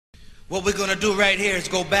What we're gonna do right here is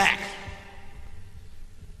go back.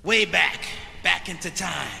 Way back. Back into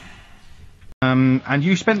time. And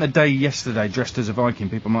you spent the day yesterday dressed as a Viking.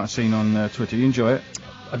 People might have seen on Twitter. You enjoy it?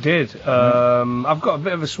 I did. I've got a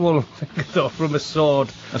bit of a swollen finger though from a sword.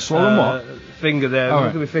 A swollen what? Finger there. Oh,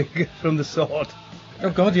 Look at my finger from the sword. Oh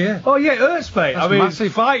God, yeah. Oh yeah, it hurts, mate. That's I mean,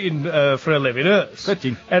 massive. fighting for a living hurts.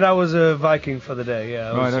 Fetching. And I was a Viking for the day. Yeah,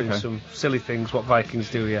 I was Right, doing okay. some silly things what Vikings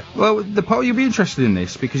do. Yeah. Well, you'll be interested in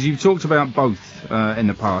this because you've talked about both in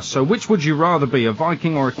the past. So, which would you rather be, a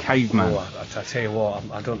Viking or a caveman? Oh, I tell you what,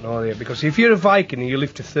 I don't know yet, because if you're a Viking and you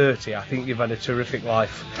live to 30, I think you've had a terrific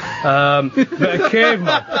life. But a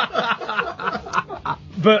caveman.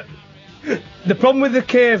 But the problem with the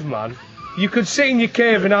caveman, you could sit in your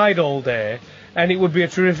cave and hide all day, and it would be a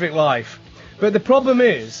terrific life. But the problem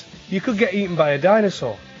is, you could get eaten by a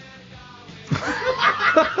dinosaur.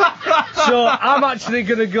 So I'm actually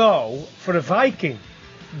going to go for a Viking.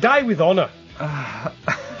 Die with honour.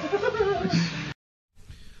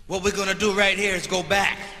 What we're gonna do right here is go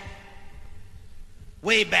back.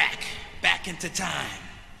 Way back. Back into time.